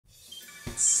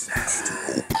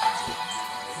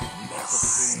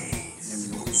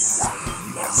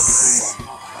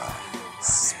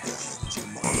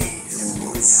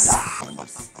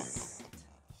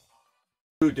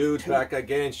Dudes back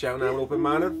again, shouting out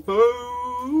open-minded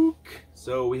folk.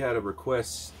 So we had a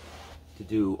request to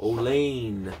do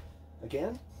Ollane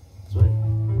again. That's right.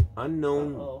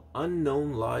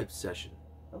 Unknown live session.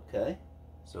 Okay.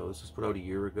 So this was put out a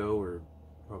year ago, or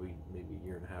probably maybe a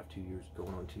year and a half, 2 years,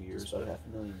 going on 2 years. Just about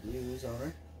 500,000 views on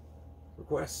her.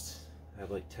 Request had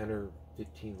like 10 or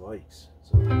 15 likes.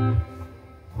 So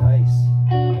nice.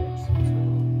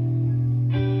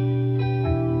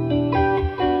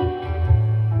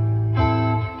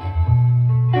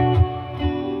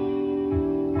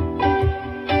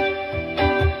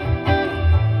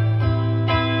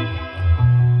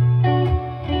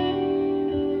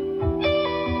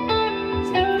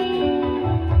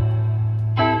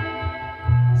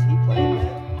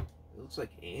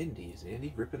 Is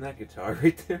Andy ripping that guitar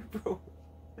right there, bro?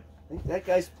 I think that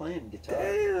guy's playing guitar.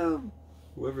 Damn!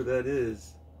 Whoever that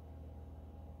is.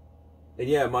 And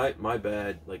yeah, my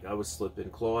bad. Like, I was slipping.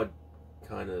 Claude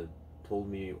kind of told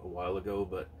me a while ago,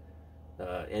 but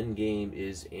Endgame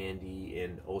is Andy,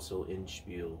 and also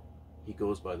Inspiel. He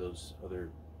goes by those other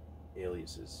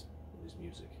aliases in his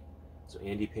music. So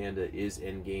Andy Panda is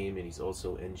Endgame, and he's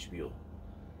also Inspiel,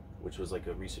 which was like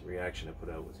a recent reaction I put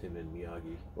out with him and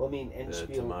Miyagi. Well, I mean,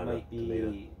 Endspiel might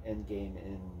be endgame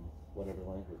in whatever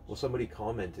language. Well, somebody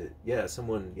commented. Yeah,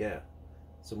 someone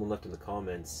left in the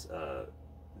comments,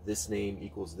 this name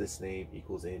equals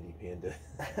Andy Panda.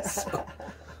 So,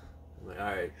 I'm like,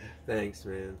 alright, thanks,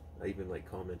 man. I even, like,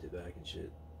 commented back and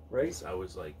shit. Right? I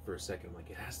was like, for a second, I'm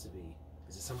like, it has to be.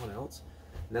 Is it someone else?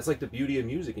 And that's like the beauty of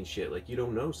music and shit. Like, you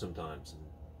don't know sometimes. And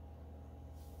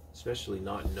especially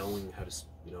not knowing how to,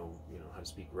 you know how to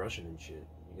speak Russian and shit.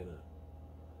 You're gonna,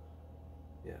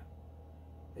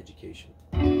 education.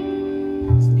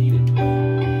 It's needed. When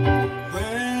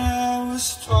I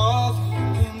was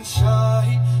falling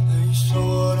inside, they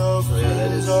sort of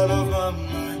fell out of my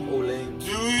mind. Ollane.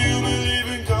 Do you believe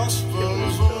in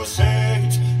gospels who say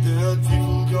that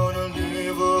people gonna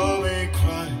live or may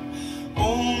cry?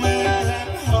 Oh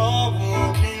man, how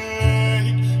walking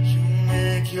late, you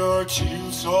make your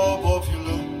chill so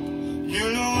popular.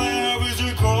 You know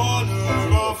every corner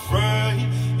of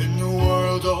frame in the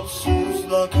world of souls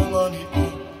like a money.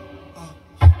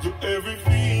 To every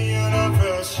fee and a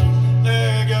press you,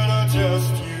 they gotta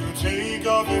test you. Take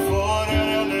off your phone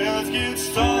and let's get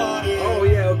started. Oh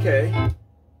yeah, okay.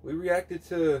 We reacted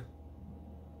to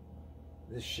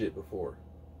this shit before.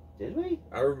 Did we?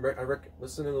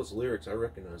 Listen to those lyrics. I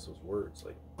recognize those words.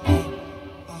 Like.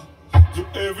 To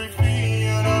every fee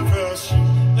and a press you,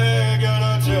 they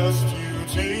gotta test you.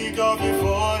 Take off your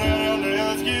phone and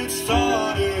let's get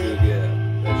started. Yeah.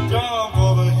 Jump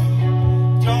over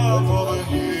here, jump over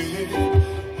here.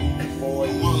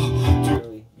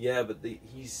 Yeah, but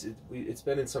it's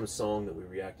been in some song that we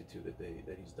reacted to that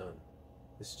he's done.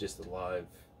 This is just the live.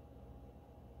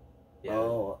 Yeah.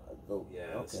 Oh,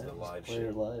 this is the live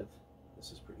shit. Live.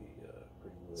 This is pretty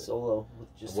lit. Solo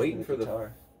with just I'm waiting for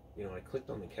guitar. I clicked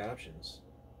on the captions.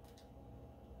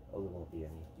 Oh, there won't be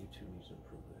any. YouTube needs to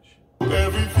improve that shit.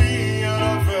 Everything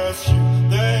and press you,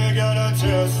 they gotta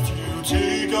test you.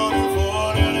 Take out your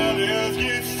phone and let's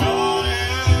get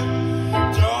started.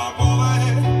 Jump over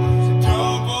here,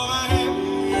 jump over here.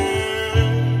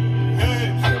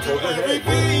 To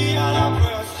everything and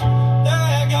press you,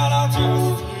 they gotta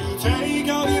test you. Take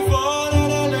out your phone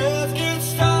and let's get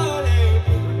started.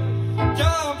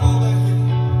 Jump over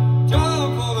here,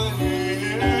 jump over here.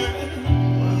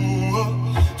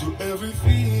 To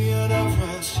everything and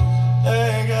press you,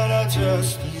 they gotta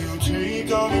test you.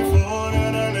 Take off your phone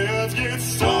and let's get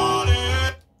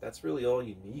started. That's really all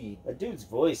you need. That dude's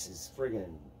voice is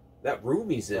friggin'. That room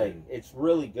he's in. Like, it's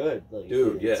really good. Like,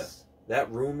 dude, yeah.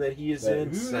 That room that he is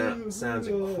in sounds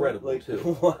incredible, like,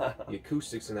 too. Wow. The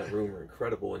acoustics in that room are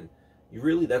incredible. And you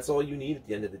really, that's all you need at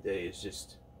the end of the day is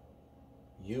just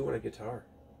you and a guitar.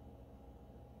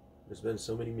 There's been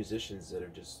so many musicians that are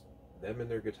just them and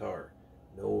their guitar.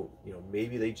 No,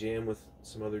 maybe they jam with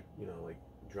some other, like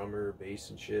drummer, bass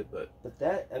and shit, but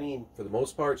that, I mean, for the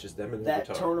most part, it's just them and their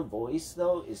guitar. That tone of voice,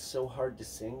 though, is so hard to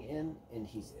sing in, and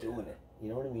he's doing it. You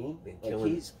know what I mean? Like,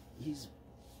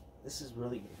 this is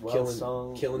really well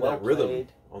sung, killing well that rhythm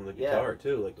played on the guitar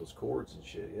too, like those chords and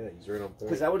shit. Yeah, he's right on point.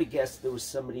 Because I would have guessed there was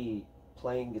somebody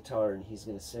playing guitar and he's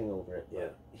gonna sing over it. Yeah,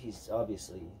 he's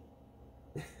obviously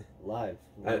live.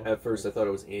 At first, I thought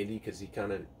it was Andy because he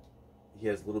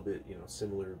has a little bit,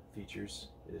 similar features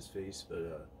in his face,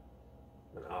 but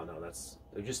I don't know.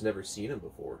 I've just never seen him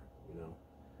before,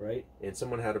 Right. And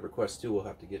someone had a request too. We'll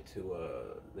have to get to.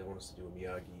 They want us to do a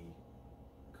Miyagi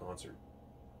concert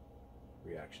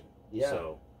reaction. Yeah.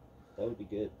 So that would be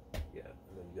good. Yeah,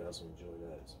 and then you guys will enjoy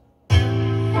that.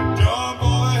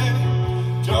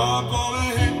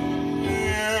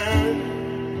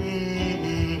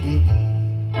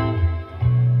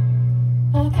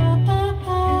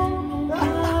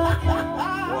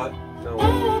 What?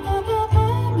 No.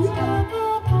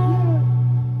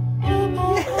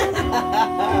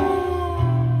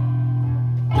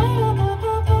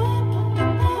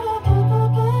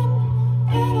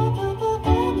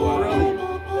 Brilliant.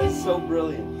 That's so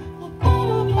brilliant.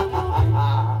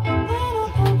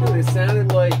 Dude, it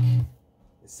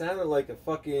sounded like a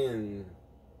fucking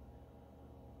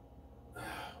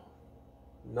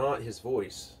not his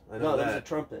voice. I know that was a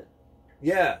trumpet.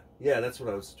 Yeah, that's what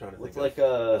I was trying to think. With like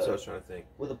that's what I was trying to think.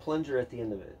 with a plunger at the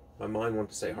end of it. My mind wanted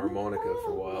to say harmonica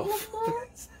for a while.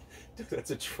 Dude,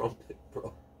 that's a trumpet,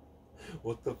 bro.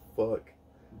 What the fuck?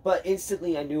 But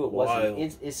instantly I knew it Wild.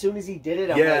 wasn't. As soon as he did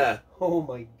it, I'm Yeah. like, oh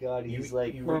my god, he's You-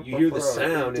 like... you hear the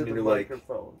sound into and the you're like-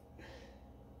 microphone.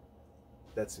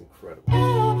 That's incredible. There's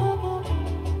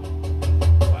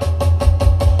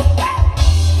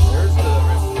the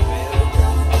rest of the band.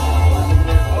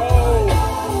 Oh!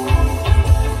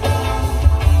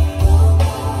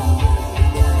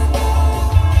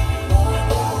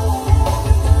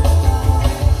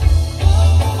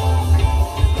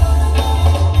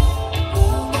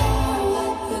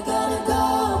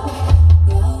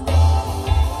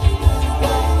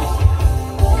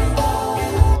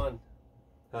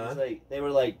 Huh? Like, they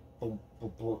were like, boom,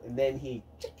 boom, boom, and then he...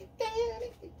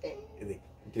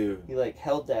 Dude, He like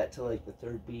held that to like the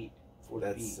third beat, fourth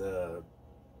that's beat.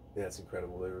 yeah, it's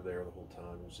incredible. They were there the whole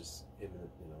time. It was just imminent,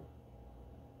 you know.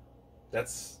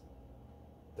 That's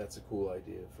a cool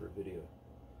idea for a video.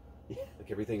 Yeah.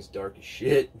 Like everything's dark as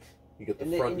shit. You got the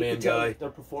And front you man can tell guy. they're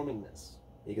performing this.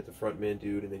 You get the front man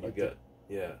dude, and then you Like got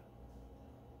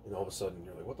and all of a sudden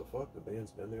you're like, what the fuck? The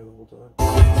band's been there the whole time.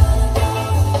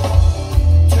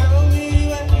 Tell me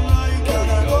when are you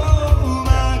gonna go,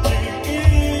 my dear,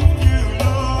 if you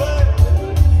know it.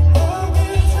 I've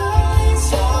been trying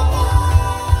so hard.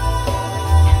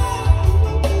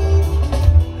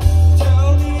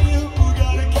 Tell me you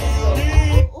gotta kill me.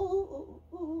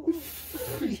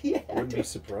 Yeah. Wouldn't be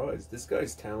surprised. This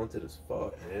guy's talented as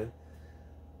fuck, man.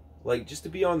 Like, just to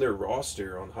be on their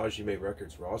roster, on Hajime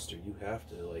Records roster, you have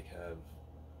to like have,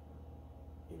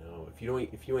 you know, if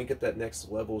you ain't get that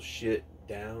next level shit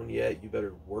down yet, you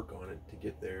better work on it to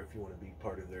get there if you want to be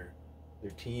part of their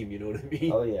team. You know what I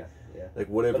mean? Oh yeah, yeah. Like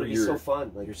whatever But it'd be your so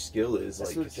fun. Like your skill is,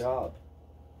 that's like their job.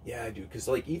 Yeah, dude. Because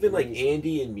like even like Amazing.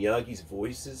 Andy and Miyagi's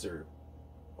voices are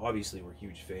obviously we're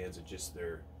huge fans of just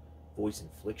their voice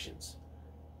inflections.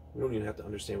 We don't even have to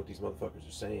understand what these motherfuckers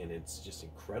are saying. It's just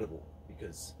incredible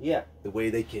because Yeah. the way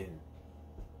they can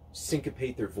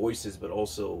syncopate their voices, but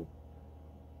also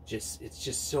it's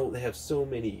just so they have so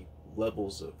many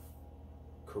levels of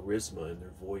charisma in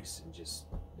their voice and just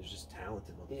they're just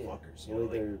talented motherfuckers. Yeah. You know,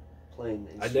 They're like, playing.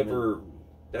 I never.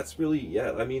 That's really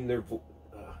I mean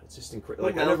it's just incredible.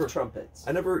 Like I never trumpets.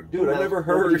 I never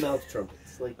heard mouth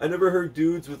trumpets. Like I never heard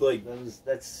dudes with like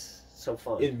that's so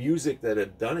fun. in music that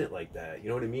have done it like that. You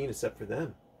know what I mean? Except for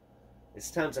them. It's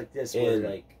times like this where And-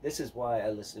 like this is why I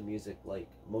listen to music like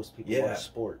most people Yeah. watch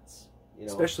sports. You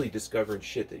know, Especially discovering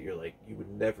shit that you're like you would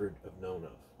never have known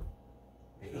of.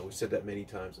 You know, we said that many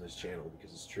times on this channel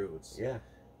because it's true. It's yeah.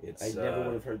 it's I never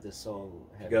would have heard this song.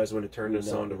 you guys want to turn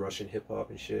this No. on to Russian hip hop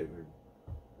and shit or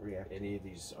react. any of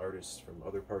these artists from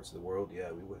other parts of the world,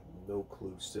 yeah, we would have no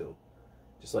clue still.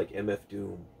 Just like MF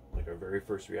Doom, like our very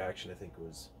first reaction, I think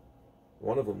was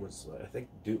one of them was I think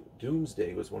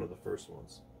Doomsday was one of the first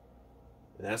ones,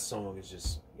 and that song is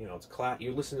just it's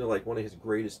you listen to like one of his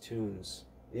greatest tunes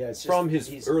Yeah, it's from just,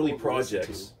 his he's early cool to listen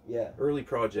projects. to. Yeah, early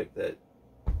project that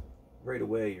right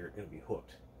away you're gonna be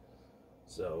hooked.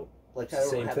 So like it's I the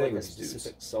don't same have thing like a with these dudes.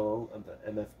 specific song of the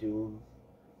MF Doom.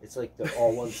 It's like they're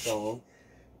all one song.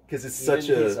 because it's Even such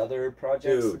his a other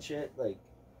projects dude. and shit. Like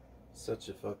such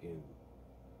a fucking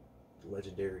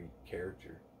legendary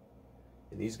character.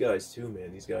 And these guys too,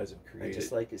 man. These guys have I created.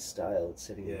 just like his style. It's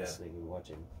sitting and Yeah. listening and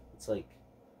watching. It's like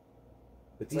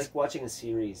but it's these, like watching a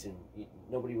series and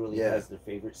nobody really Yeah. has their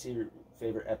favorite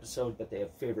favorite episode, but they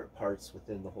have favorite parts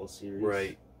within the whole series.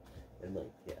 right. And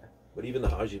like But even the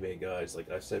Hajime guys, like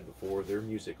I've said before, their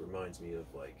music reminds me of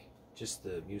like just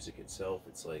the music itself.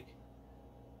 It's like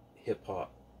hip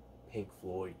hop, Pink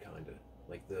Floyd kind of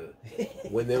like the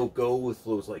when they'll go with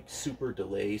those like super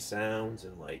delay sounds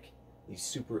and like these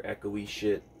super echoey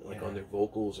shit like Yeah. on their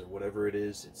vocals or whatever it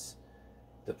is.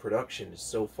 the production is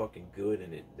so fucking good,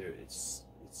 and it's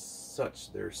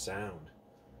such their sound.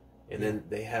 And then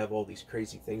they have all these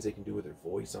crazy things they can do with their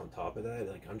voice on top of that.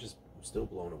 Like, I'm still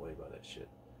blown away by that shit.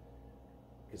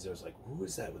 Because I was like, who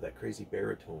is that with that crazy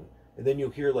baritone? And then you'll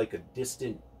hear like a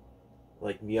distant,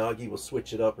 like Miyagi will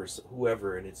switch it up or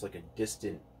whoever, and it's like a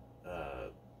distant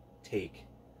take,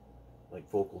 like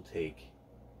vocal take,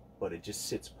 but it just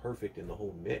sits perfect in the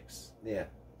whole mix. Yeah.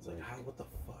 It's like, how? What the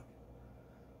fuck?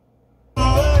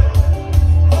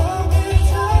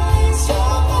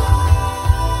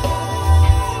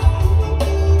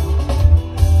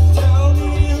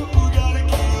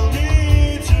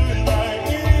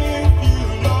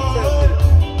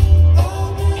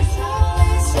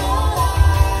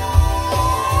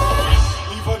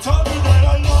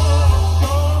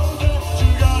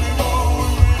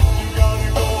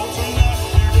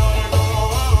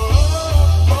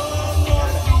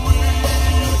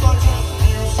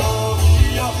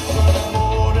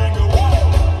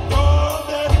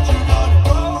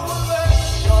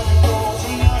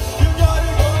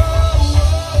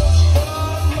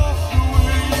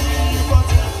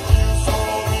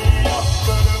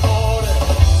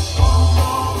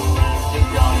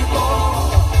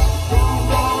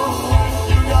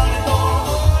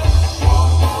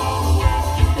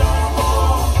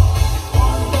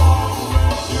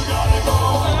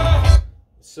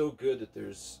 So good that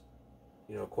there's,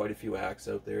 you know, quite a few acts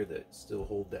out there that still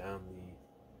hold down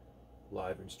the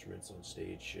live instruments on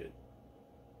stage shit.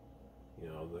 You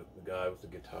know, the guy with the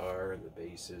guitar and the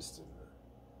bassist and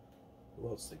who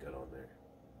else they got on there?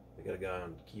 They got a guy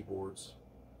on keyboards.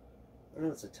 I don't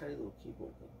know, it's a tiny little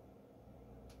keyboard thing.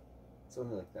 It's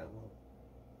only like that long.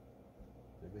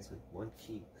 It's like one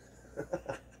key.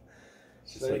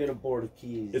 It's not even a board of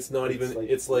keys. It's not even.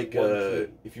 It's like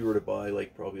if you were to buy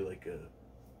like probably like a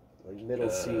middle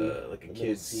C, like a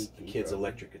kid's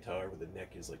electric guitar where the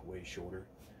neck is like way shorter.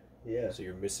 Yeah. So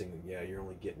you're missing. Yeah, you're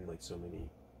only getting like so many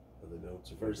of the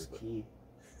notes. Or first key.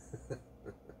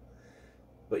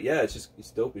 But yeah,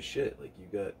 it's dope as shit. Like you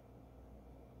got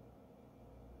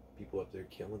people up there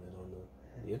killing it on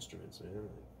the instruments, man.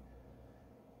 Like,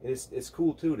 and it's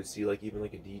cool too to see like even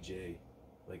like a DJ.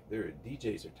 Like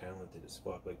DJs are talented as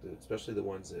fuck. Like especially the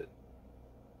ones that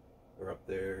are up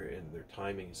there and their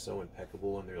timing is so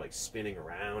impeccable and they're like spinning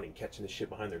around and catching the shit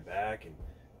behind their back, and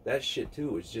that shit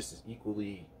too is just as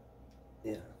equally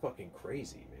fucking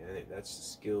crazy, man. That's the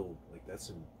skill. Like that's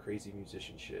some crazy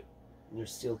musician shit. And you're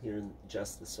still hearing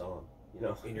just the song, you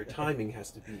know. And your timing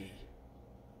has to be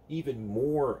even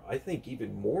more, I think,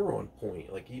 even more on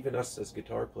point. Like even us as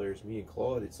guitar players, me and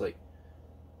Claude, it's like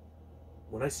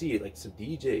when I see like some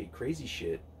DJ crazy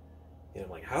shit, and I'm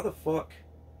like, how the fuck,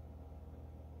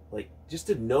 like just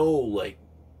to know, like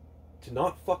to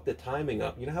not fuck the timing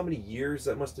up. You know how many years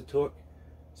that must have took,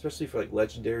 especially for like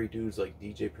legendary dudes like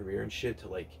DJ Premier and shit,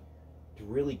 to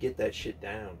really get that shit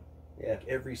down. Yeah. Like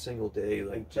every single day,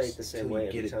 like play it the same way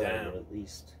you get it down. At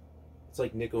least. It's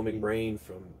like Nico McBrain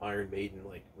from Iron Maiden,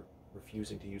 like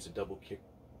refusing to use a double kick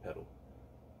pedal,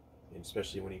 and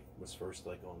especially when he was first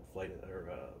like on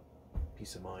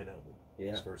Peace of Mind album,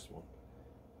 his first one.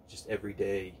 Just every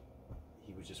day,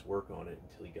 he would just work on it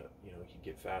until he got, you know, he'd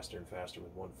get faster and faster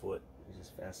with one foot. He's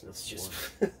just faster. It's just,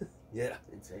 yeah,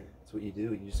 insane. That's what you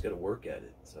do. You just got to work at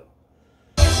it. So.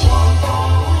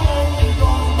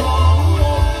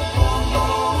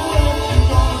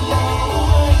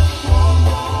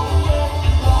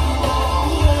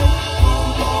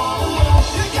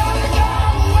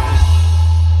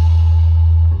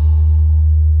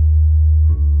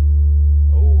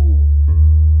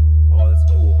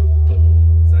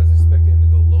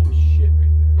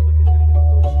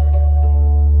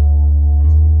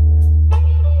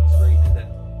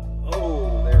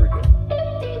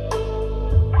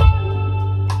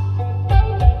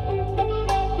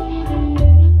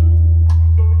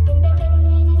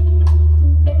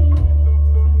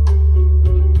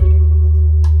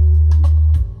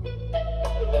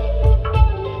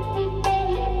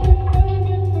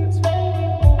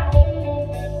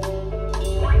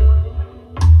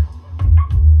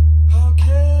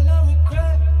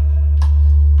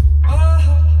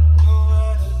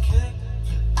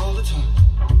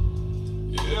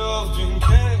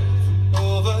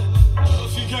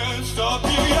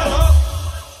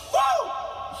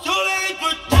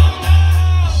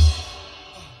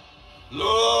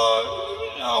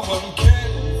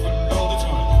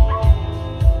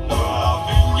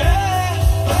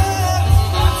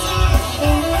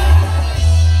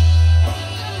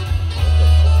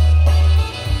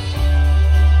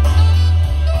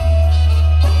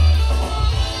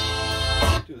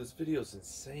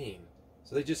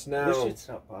 So they just We now. should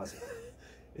stop pausing.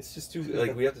 It's just too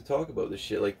like we have to talk about this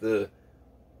shit. Like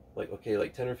okay,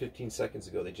 like 10 or 15 seconds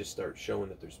ago, they just start showing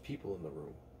that there's people in the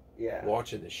room Yeah.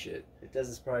 watching this shit. It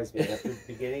doesn't surprise me. At the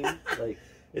beginning, like.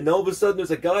 And all of a sudden,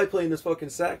 there's a guy playing this fucking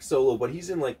sax solo, but he's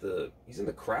in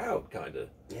the crowd, kind of.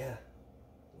 Yeah.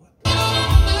 What the?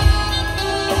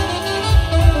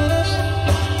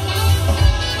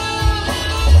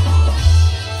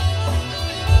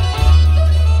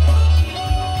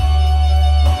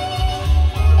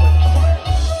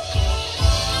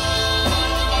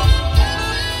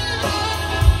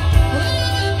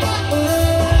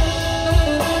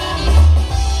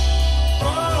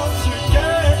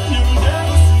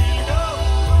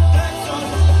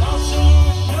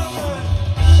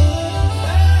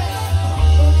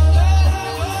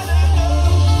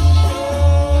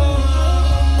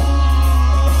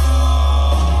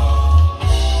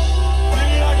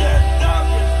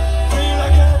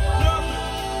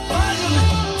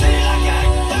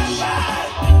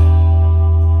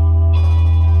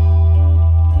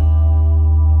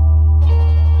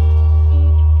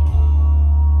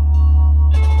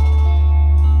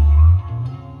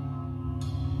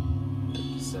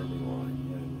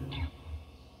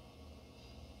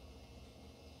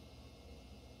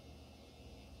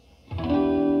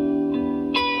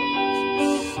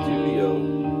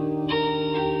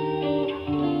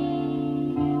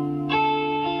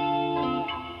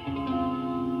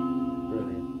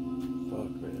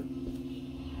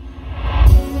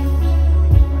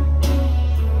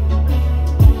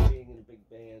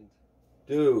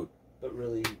 Dude. But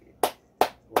really,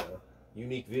 wow.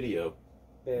 Unique video.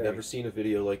 Very. Never seen a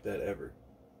video like that ever.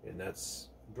 And that's...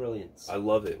 Brilliance. I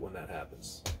love it when that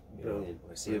happens. Brilliant.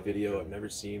 When I see a video I've never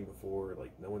seen before,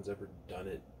 like no one's ever done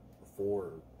it before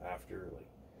or after, like...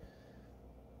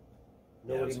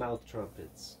 Nobody mouth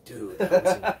trumpets. Dude, that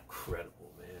was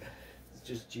incredible, man. It's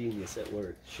just genius at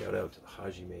work. Shout out to the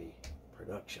Hajime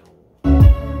production.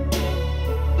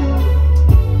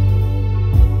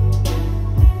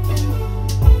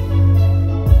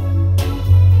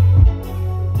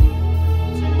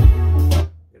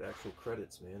 Get actual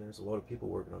credits, man. There's a lot of people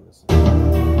working on this.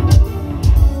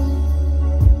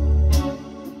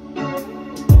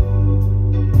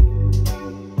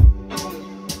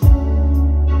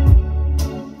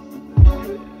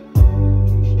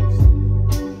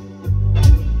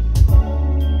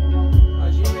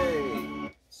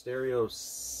 Stereo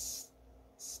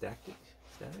static?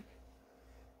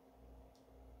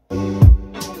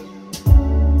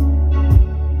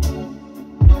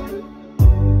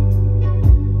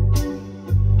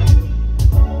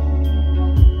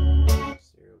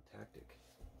 Stereo tactic.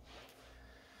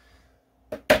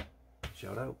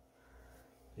 Shout out.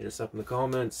 Hit us up in the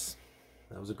comments.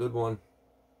 That was a good one.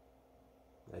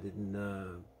 That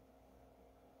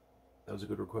was a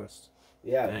good request.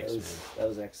 Yeah, Thanks, that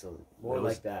was excellent. More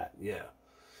like that. Yeah.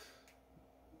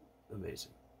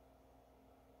 Amazing.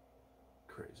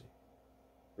 Crazy.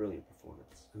 Brilliant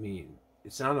performance. I mean,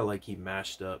 it sounded like he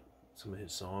mashed up some of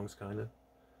his songs, kind of,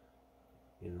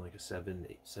 in like a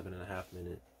 7.5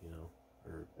 minute,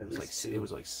 or it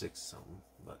was like 6 something.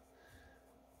 But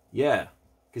yeah,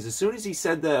 because as soon as he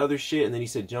said that other shit, and then he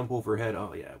said "jump overhead,"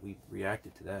 oh yeah, we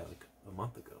reacted to that like a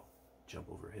month ago. Jump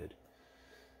overhead.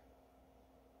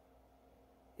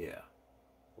 Yeah.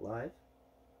 Live?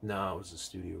 No, it was a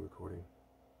studio recording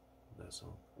of that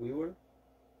song. We were?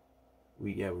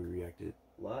 We reacted.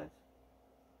 Live?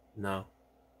 No.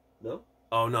 No?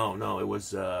 Oh no, it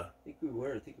was I think we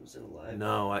were. I think it was in a live.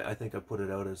 No, I think I put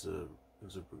it out as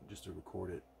just a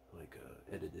recorded, like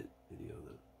edited video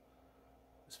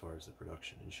as far as the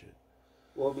production and shit.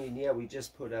 Well, I mean, yeah, we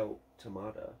just put out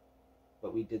Tamada,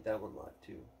 but we did that one live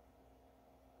too.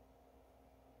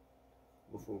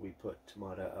 Before we put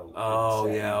Tamada out. Oh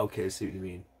yeah, okay, I see what you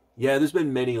mean. Yeah, there's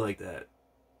been many like that.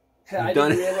 I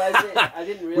didn't realize it. I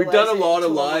didn't realize We've done a lot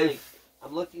of until live.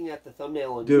 I'm looking at the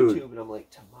thumbnail on Dude. YouTube and I'm like,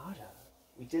 Tamada.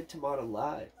 We did Tamada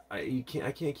live. I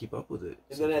can't keep up with it.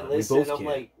 And then I listened and I'm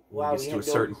like, wow, we had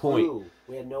no clue.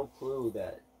 We had no clue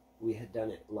that we had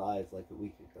done it live like a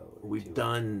week ago. We've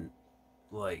done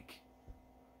like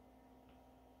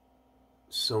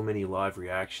so many live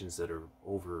reactions that are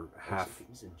over half. It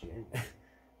was in January.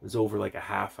 It was over like a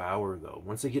half hour though.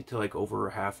 Once they get to like over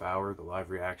a half hour, the live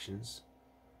reactions,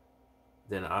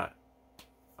 then I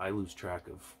lose track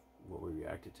of what we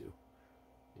reacted to.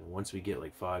 Once we get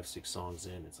like 5-6 songs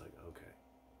in, it's like, okay,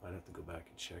 I'd have to go back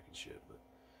and check and shit.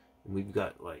 And we've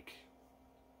got like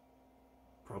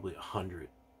probably 100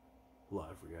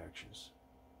 live reactions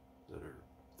that are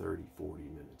 30, 40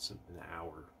 minutes, an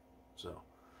hour. So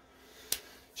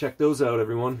check those out,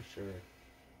 everyone. Sure.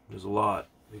 There's a lot.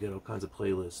 We got all kinds of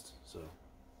playlists, so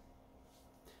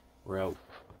we're out.